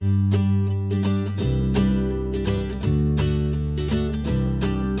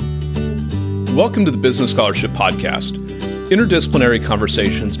Welcome to the Business Scholarship Podcast, interdisciplinary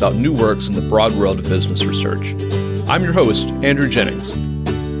conversations about new works in the broad world of business research. I'm your host, Andrew Jennings.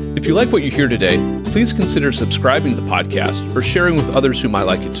 If you like what you hear today, please consider subscribing to the podcast or sharing with others who might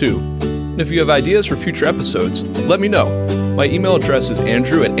like it too. And if you have ideas for future episodes, let me know. My email address is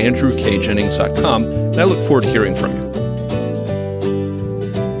andrew@andrewkjennings.com, and I look forward to hearing from you.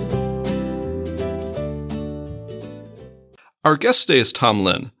 Our guest today is Tom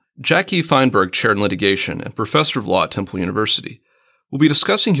Lin, Jack E. Feinberg Chair in Litigation and Professor of Law at Temple University. We'll be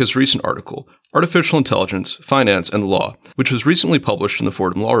discussing his recent article, Artificial Intelligence, Finance, and Law, which was recently published in the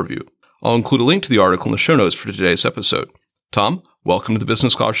Fordham Law Review. I'll include a link to the article in the show notes for today's episode. Tom, welcome to the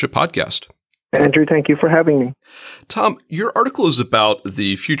Business Scholarship Podcast. Andrew, thank you for having me. Tom, your article is about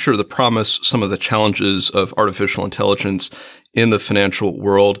the future, the promise, some of the challenges of artificial intelligence in the financial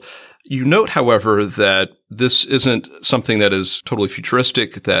world. You note, however, that this isn't something that is totally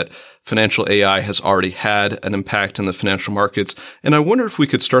futuristic, that financial AI has already had an impact in the financial markets. And I wonder if we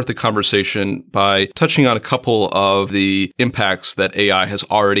could start the conversation by touching on a couple of the impacts that AI has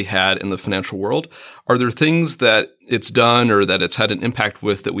already had in the financial world. Are there things that it's done or that it's had an impact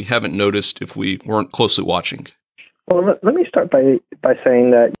with that we haven't noticed if we weren't closely watching? Well, let me start by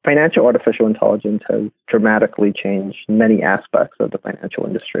saying that financial artificial intelligence has dramatically changed many aspects of the financial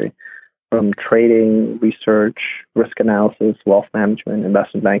industry, from trading, research, risk analysis, wealth management,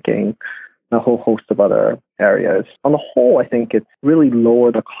 investment banking, a whole host of other areas. On the whole, I think it's really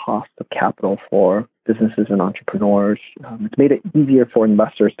lowered the cost of capital for businesses and entrepreneurs. It's made it easier for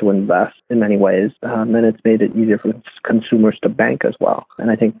investors to invest in many ways, and it's made it easier for consumers to bank as well. And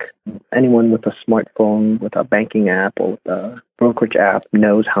I think anyone with a smartphone, with a banking app, or with a brokerage app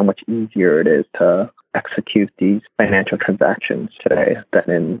knows how much easier it is to execute these financial transactions today than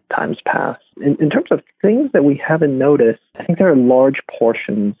in times past. In terms of things that we haven't noticed, I think there are large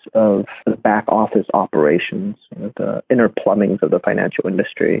portions of the back office operations, the inner plumbings of the financial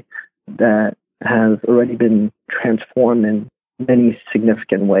industry that have already been transformed in many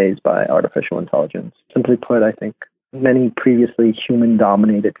significant ways by artificial intelligence. Simply put, I think many previously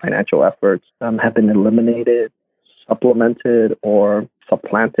human-dominated financial efforts have been eliminated, supplemented, or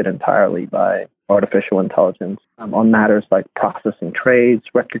supplanted entirely by artificial intelligence on matters like processing trades,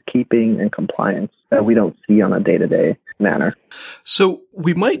 record keeping, and compliance that we don't see on a day-to-day manner. So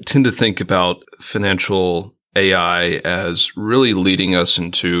we might tend to think about financial AI as really leading us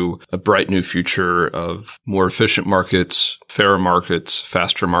into a bright new future of more efficient markets, fairer markets,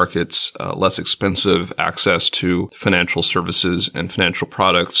 faster markets, less expensive access to financial services and financial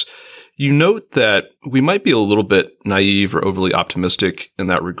products. You note that we might be a little bit naive or overly optimistic in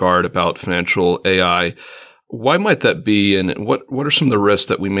that regard about financial AI. Why might that be? And what are some of the risks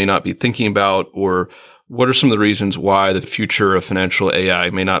that we may not be thinking about? Or what are some of the reasons why the future of financial AI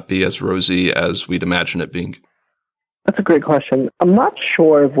may not be as rosy as we'd imagine it being? That's a great question. I'm not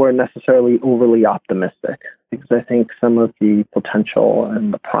sure if we're necessarily overly optimistic, because I think some of the potential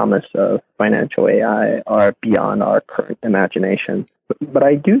and the promise of financial AI are beyond our current imagination. But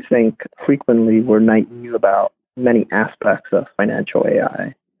I do think frequently we're naive about many aspects of financial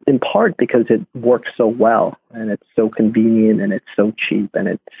AI, in part because it works so well and it's so convenient and it's so cheap and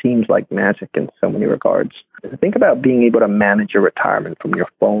it seems like magic in so many regards. Think about being able to manage your retirement from your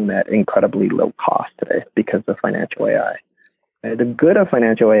phone at incredibly low cost today because of financial AI. The good of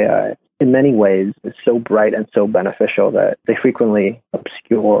financial AI in many ways is so bright and so beneficial that they frequently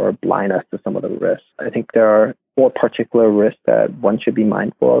obscure or blind us to some of the risks. I think there are four particular risks that one should be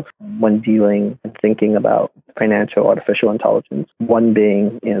mindful of when dealing and thinking about financial artificial intelligence. One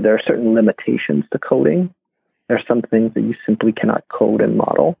being, there are certain limitations to coding. There are some things that you simply cannot code and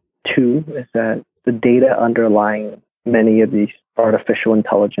model. Two is that the data underlying many of these artificial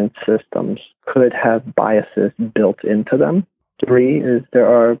intelligence systems could have biases built into them. Three is there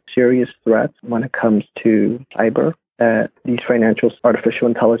are serious threats when it comes to cyber that these financial artificial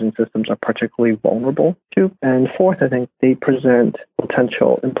intelligence systems are particularly vulnerable to. And fourth, I think they present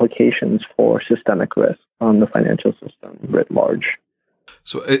potential implications for systemic risk on the financial system writ large.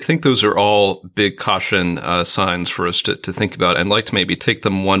 So I think those are all big caution signs for us to think about. And I'd like to maybe take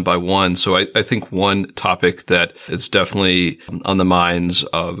them one by one. So I think one topic that is definitely on the minds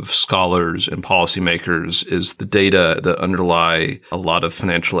of scholars and policymakers is the data that underlie a lot of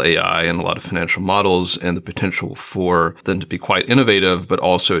financial AI and a lot of financial models, and the potential for them to be quite innovative, but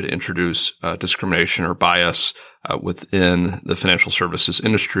also to introduce discrimination or bias within the financial services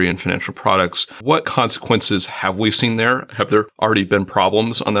industry and financial products. What consequences have we seen there? Have there already been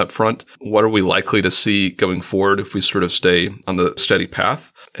problems on that front? What are we likely to see going forward if we sort of stay on the steady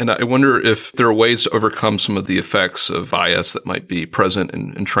path? And I wonder if there are ways to overcome some of the effects of bias that might be present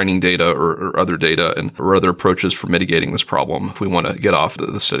in training data or other data or other approaches for mitigating this problem if we want to get off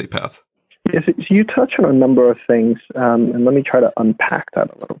the steady path. Yes, so you touch on a number of things, and let me try to unpack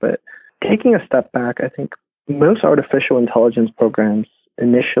that a little bit. Taking a step back, I think most artificial intelligence programs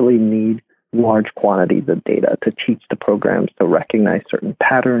initially need large quantities of data to teach the programs to recognize certain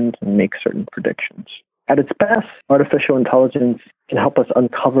patterns and make certain predictions. At its best, artificial intelligence can help us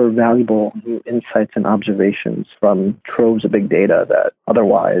uncover valuable new insights and observations from troves of big data that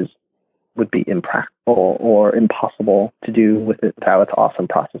otherwise would be impractical or impossible to do without its awesome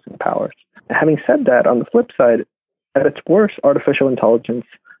processing powers. Having said that, on the flip side, at its worst, artificial intelligence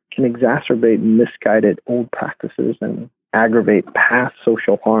can exacerbate misguided old practices and aggravate past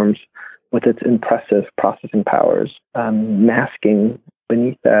social harms with its impressive processing powers, masking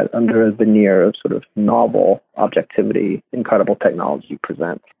beneath that under a veneer of sort of novel objectivity, incredible technology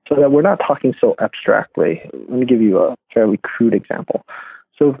presents. So that we're not talking so abstractly. Let me give you a fairly crude example.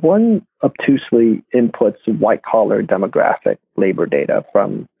 So if one obtusely inputs white-collar demographic labor data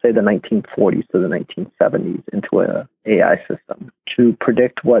from, say, the 1940s to the 1970s into an AI system to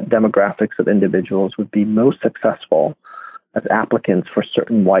predict what demographics of individuals would be most successful as applicants for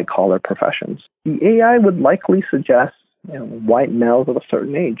certain white-collar professions, the AI would likely suggest white males of a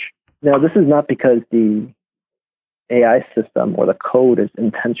certain age. Now, this is not because the AI system or the code is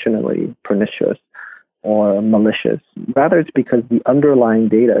intentionally pernicious or malicious. Rather, it's because the underlying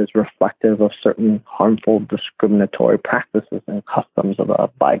data is reflective of certain harmful discriminatory practices and customs of a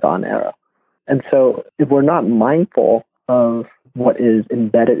bygone era. And so if we're not mindful of what is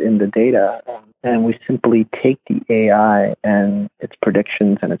embedded in the data, and we simply take the AI and its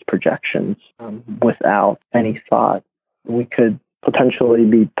predictions and its projections without any thought, we could potentially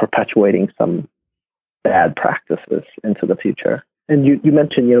be perpetuating some bad practices into the future. And you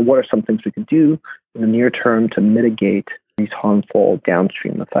mentioned, what are some things we could do in the near term to mitigate these harmful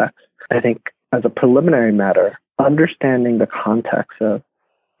downstream effects? I think as a preliminary matter, understanding the context of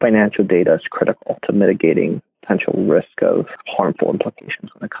financial data is critical to mitigating potential risk of harmful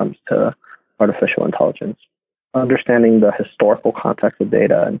implications when it comes to artificial intelligence. Understanding the historical context of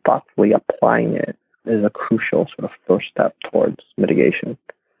data and thoughtfully applying it is a crucial sort of first step towards mitigation.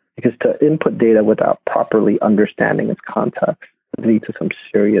 Because to input data without properly understanding its context would lead to some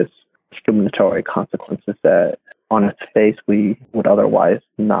serious discriminatory consequences that on its face we would otherwise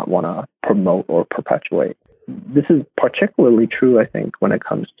not want to promote or perpetuate. This is particularly true, I think, when it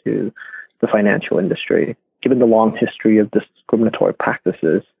comes to the financial industry. Given the long history of discriminatory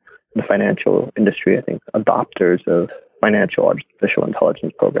practices in the financial industry, I think adopters of financial artificial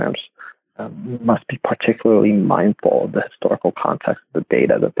intelligence programs must be particularly mindful of the historical context of the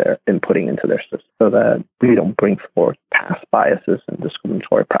data that they're inputting into their system so that we don't bring forth past biases and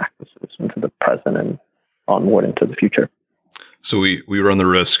discriminatory practices into the present and onward into the future. So we run the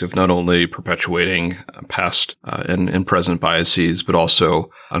risk of not only perpetuating past and present biases, but also,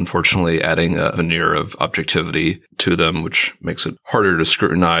 unfortunately, adding a veneer of objectivity to them, which makes it harder to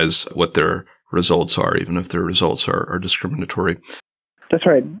scrutinize what their results are, even if their results are discriminatory. That's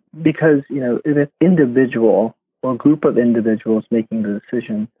right, because if an individual or a group of individuals making the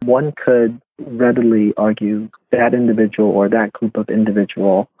decision, one could readily argue that individual or that group of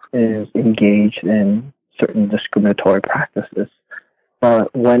individual is engaged in certain discriminatory practices.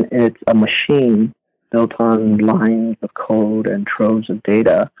 But when it's a machine built on lines of code and troves of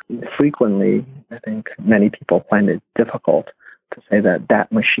data, frequently, I think many people find it difficult to say that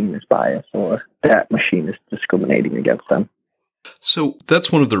that machine is biased or that machine is discriminating against them. So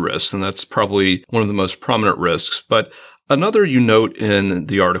that's one of the risks, and that's probably one of the most prominent risks. But another you note in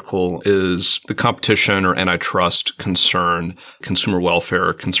the article is the competition or antitrust concern, consumer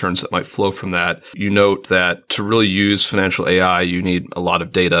welfare concerns that might flow from that. You note that to really use financial AI, you need a lot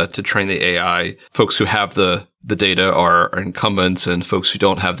of data to train the AI. Folks who have the data are incumbents, and folks who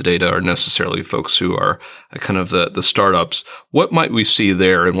don't have the data are necessarily folks who are kind of the startups. What might we see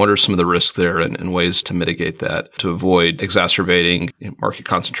there, and what are some of the risks there and ways to mitigate that, to avoid exacerbating market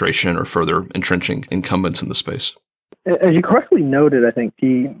concentration or further entrenching incumbents in the space? As you correctly noted, I think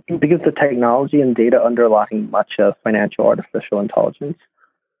because the technology and data underlying much of financial artificial intelligence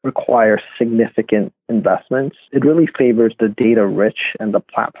require significant investments, it really favors the data-rich and the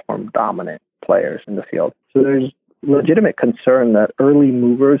platform-dominant players in the field. So there's legitimate concern that early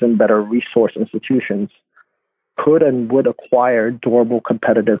movers and better resource institutions could and would acquire durable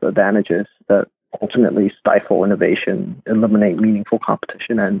competitive advantages that ultimately stifle innovation, eliminate meaningful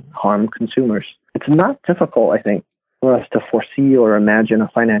competition, and harm consumers. It's not difficult, I think, for us to foresee or imagine a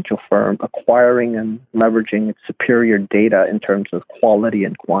financial firm acquiring and leveraging its superior data in terms of quality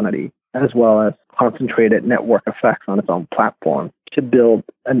and quantity, as well as concentrated network effects on its own platform to build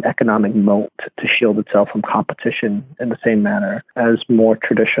an economic moat to shield itself from competition in the same manner as more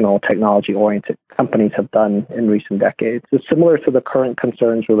traditional technology-oriented companies have done in recent decades. It's similar to the current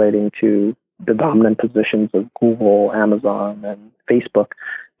concerns relating to the dominant positions of Google, Amazon, and Facebook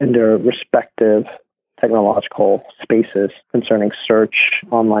in their respective technological spaces concerning search,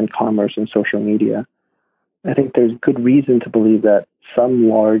 online commerce, and social media. I think there's good reason to believe that some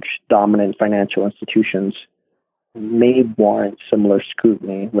large dominant financial institutions may warrant similar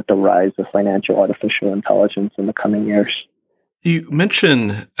scrutiny with the rise of financial artificial intelligence in the coming years. You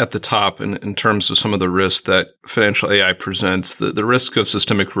mentioned at the top, in terms of some of the risks that financial AI presents, the risk of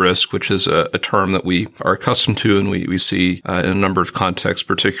systemic risk, which is a term that we are accustomed to and we see in a number of contexts,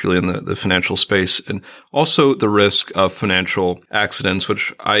 particularly in the financial space, and also the risk of financial accidents,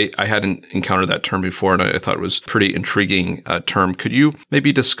 which I hadn't encountered that term before, and I thought it was a pretty intriguing term. Could you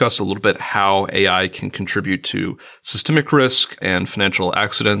maybe discuss a little bit how AI can contribute to systemic risk and financial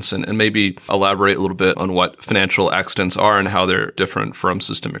accidents, and maybe elaborate a little bit on what financial accidents are and how they're different from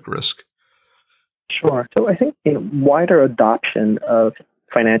systemic risk? Sure. So I think wider adoption of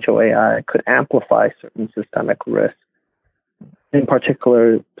financial AI could amplify certain systemic risks, in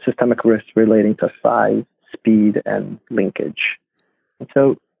particular systemic risks relating to size, speed, and linkage. And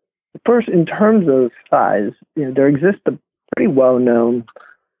so first, in terms of size, there exists a pretty well-known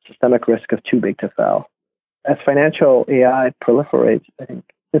systemic risk of too big to fail. As financial AI proliferates, I think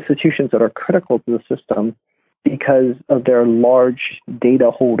institutions that are critical to the system because of their large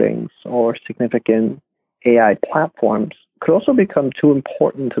data holdings or significant AI platforms could also become too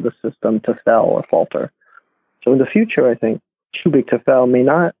important to the system to fail or falter. So in the future, I think too big to fail may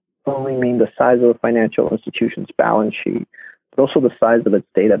not only mean the size of a financial institution's balance sheet, but also the size of its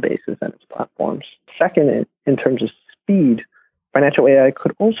databases and its platforms. Second, in terms of speed, financial AI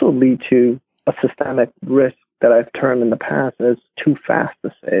could also lead to a systemic risk that I've termed in the past as too fast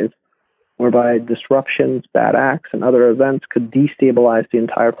to save, whereby disruptions, bad acts, and other events could destabilize the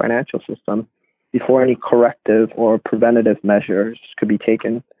entire financial system before any corrective or preventative measures could be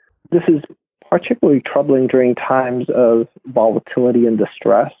taken. This is particularly troubling during times of volatility and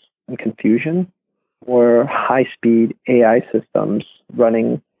distress and confusion, where high-speed AI systems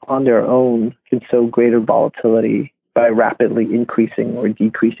running on their own can sow greater volatility by rapidly increasing or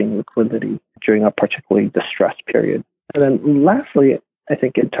decreasing liquidity during a particularly distressed period. And then lastly, I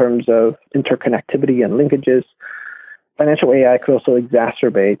think in terms of interconnectivity and linkages, financial AI could also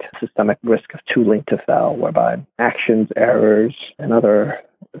exacerbate systemic risk of too late to fail, whereby actions, errors, and other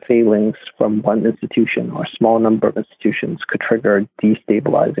failings from one institution or a small number of institutions could trigger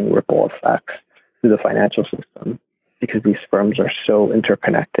destabilizing ripple effects through the financial system because these firms are so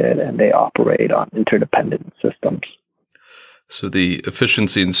interconnected and they operate on interdependent systems. So the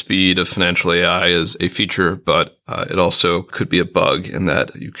efficiency and speed of financial AI is a feature, but it also could be a bug in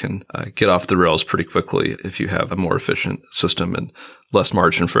that you can get off the rails pretty quickly if you have a more efficient system and less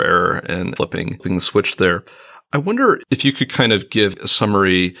margin for error and flipping the switch there. I wonder if you could kind of give a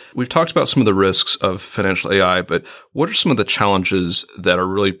summary. We've talked about some of the risks of financial AI, but what are some of the challenges that are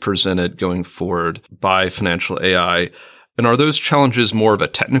really presented going forward by financial AI? And are those challenges more of a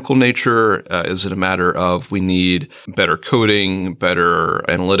technical nature? Is it a matter of we need better coding, better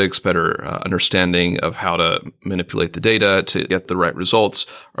analytics, better understanding of how to manipulate the data to get the right results?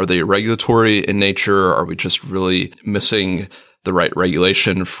 Are they regulatory in nature? Are we just really missing the right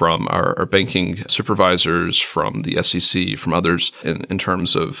regulation from our banking supervisors, from the SEC, from others in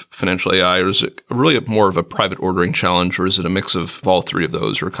terms of financial AI? Or is it really more of a private ordering challenge, or is it a mix of all three of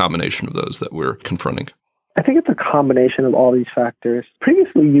those or a combination of those that we're confronting? I think it's a combination of all these factors.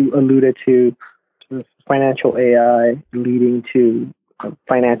 Previously, you alluded to sort of financial AI leading to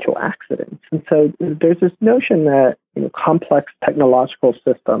financial accidents. And so there's this notion that complex technological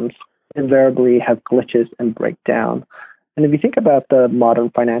systems invariably have glitches and break down. And if you think about the modern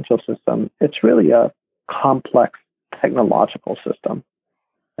financial system, it's really a complex technological system.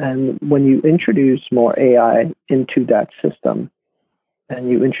 And when you introduce more AI into that system, and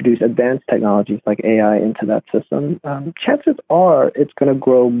you introduce advanced technologies like AI into that system, chances are it's going to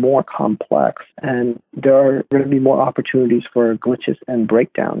grow more complex and there are going to be more opportunities for glitches and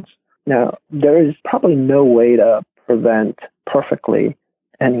breakdowns. Now, there is probably no way to prevent perfectly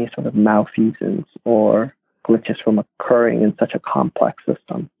any sort of malfeasance or glitches from occurring in such a complex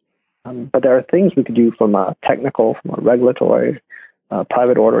system. But there are things we could do from a technical, from a regulatory,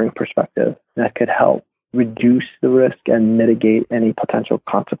 private ordering perspective that could help reduce the risk and mitigate any potential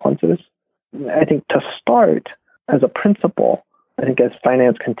consequences. I think to start, as a principle, I think as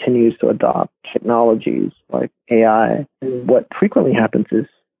finance continues to adopt technologies like AI, and what frequently happens is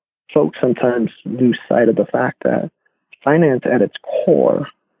folks sometimes lose sight of the fact that finance at its core,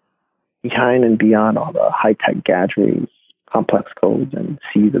 behind and beyond all the high-tech gadgets, complex codes, and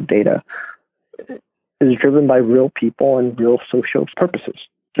seas of data, is driven by real people and real social purposes.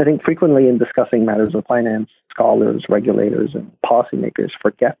 I think frequently in discussing matters of finance, scholars, regulators, and policymakers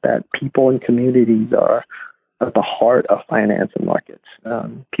forget that people and communities are at the heart of finance and markets.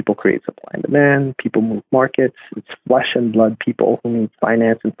 People create supply and demand, people move markets. It's flesh and blood people who need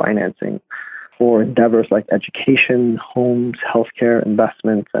finance and financing for endeavors like education, homes, healthcare,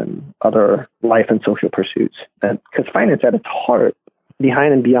 investments, and other life and social pursuits. Because finance at its heart,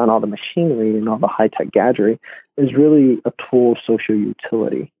 behind and beyond all the machinery and all the high-tech gadgetry, is really a tool of social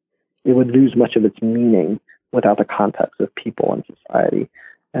utility. It would lose much of its meaning without the context of people and society.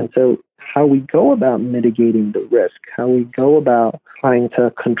 And so how we go about mitigating the risk, how we go about trying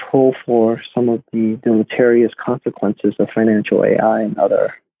to control for some of the deleterious consequences of financial AI and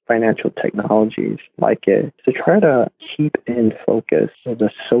other financial technologies like it, to try to keep in focus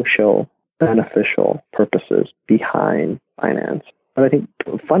the social beneficial purposes behind finance. But I think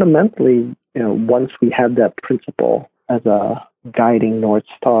fundamentally, once we have that principle as a guiding North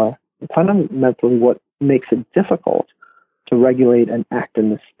Star, fundamentally what makes it difficult to regulate and act in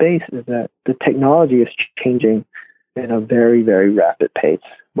this space is that the technology is changing in a very, very rapid pace,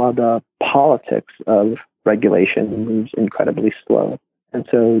 while the politics of regulation moves incredibly slow. And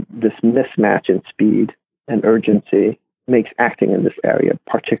so this mismatch in speed and urgency makes acting in this area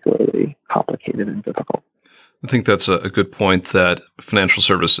particularly complicated and difficult. I think that's a good point, that financial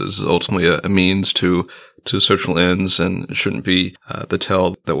services is ultimately a means to social ends, and it shouldn't be the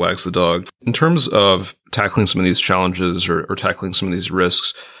tail that wags the dog. In terms of tackling some of these challenges or tackling some of these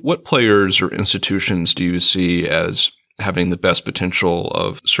risks, what players or institutions do you see as having the best potential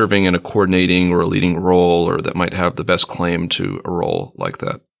of serving in a coordinating or a leading role, or that might have the best claim to a role like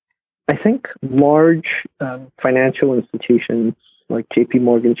that? I think large financial institutions like JP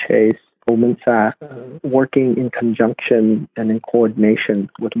Morgan Chase, Goldman Sachs, working in conjunction and in coordination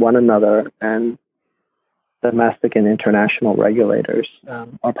with one another and domestic and international regulators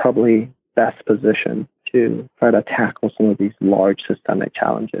are probably best positioned to try to tackle some of these large systemic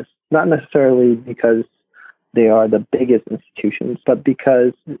challenges. Not necessarily because they are the biggest institutions, but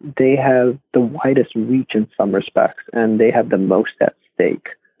because they have the widest reach in some respects and they have the most at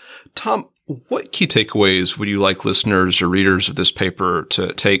stake. Tom, what key takeaways would you like listeners or readers of this paper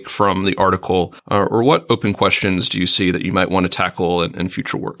to take from the article, or what open questions do you see that you might want to tackle in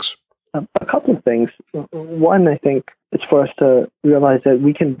future works? A couple of things. One, I think, is for us to realize that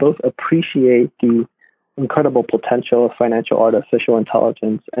we can both appreciate the incredible potential of financial artificial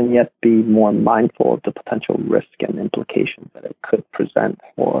intelligence and yet be more mindful of the potential risk and implications that it could present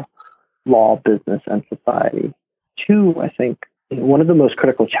for law, business, and society. Two, I think, one of the most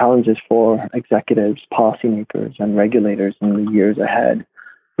critical challenges for executives, policymakers, and regulators in the years ahead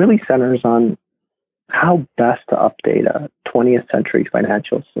really centers on how best to update a 20th century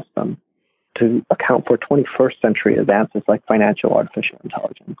financial system to account for 21st century advances like financial artificial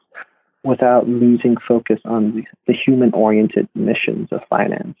intelligence without losing focus on the human-oriented missions of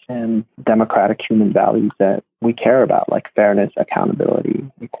finance and democratic human values that we care about, like fairness, accountability,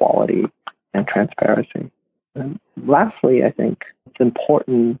 equality, and transparency. And lastly, I think it's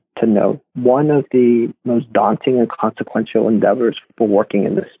important to note one of the most daunting and consequential endeavors for working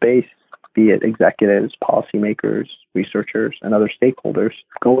in this space, be it executives, policymakers, researchers, and other stakeholders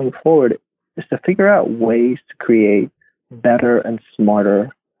going forward, is to figure out ways to create better and smarter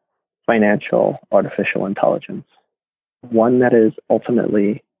financial artificial intelligence. One that is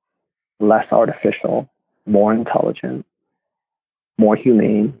ultimately less artificial, more intelligent, more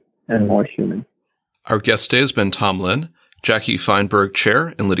humane, and more human. Our guest today has been Tom Lin, Jackie Feinberg Chair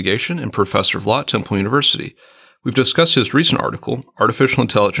in Litigation and Professor of Law at Temple University. We've discussed his recent article, Artificial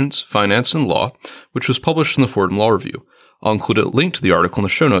Intelligence, Finance and Law, which was published in the Fordham Law Review. I'll include a link to the article in the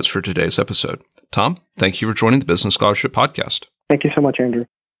show notes for today's episode. Tom, thank you for joining the Business Scholarship Podcast. Thank you so much, Andrew.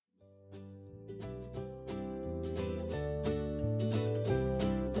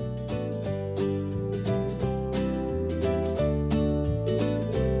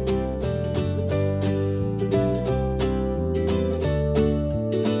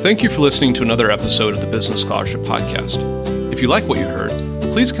 Thank you for listening to another episode of the Business Scholarship Podcast. If you like what you heard,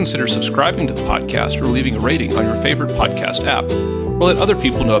 please consider subscribing to the podcast or leaving a rating on your favorite podcast app, or let other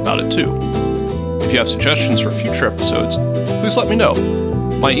people know about it too. If you have suggestions for future episodes, please let me know.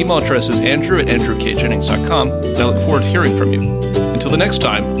 My email address is andrew@andrewkjennings.com, and I look forward to hearing from you. Until the next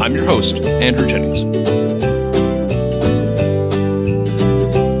time, I'm your host, Andrew Jennings.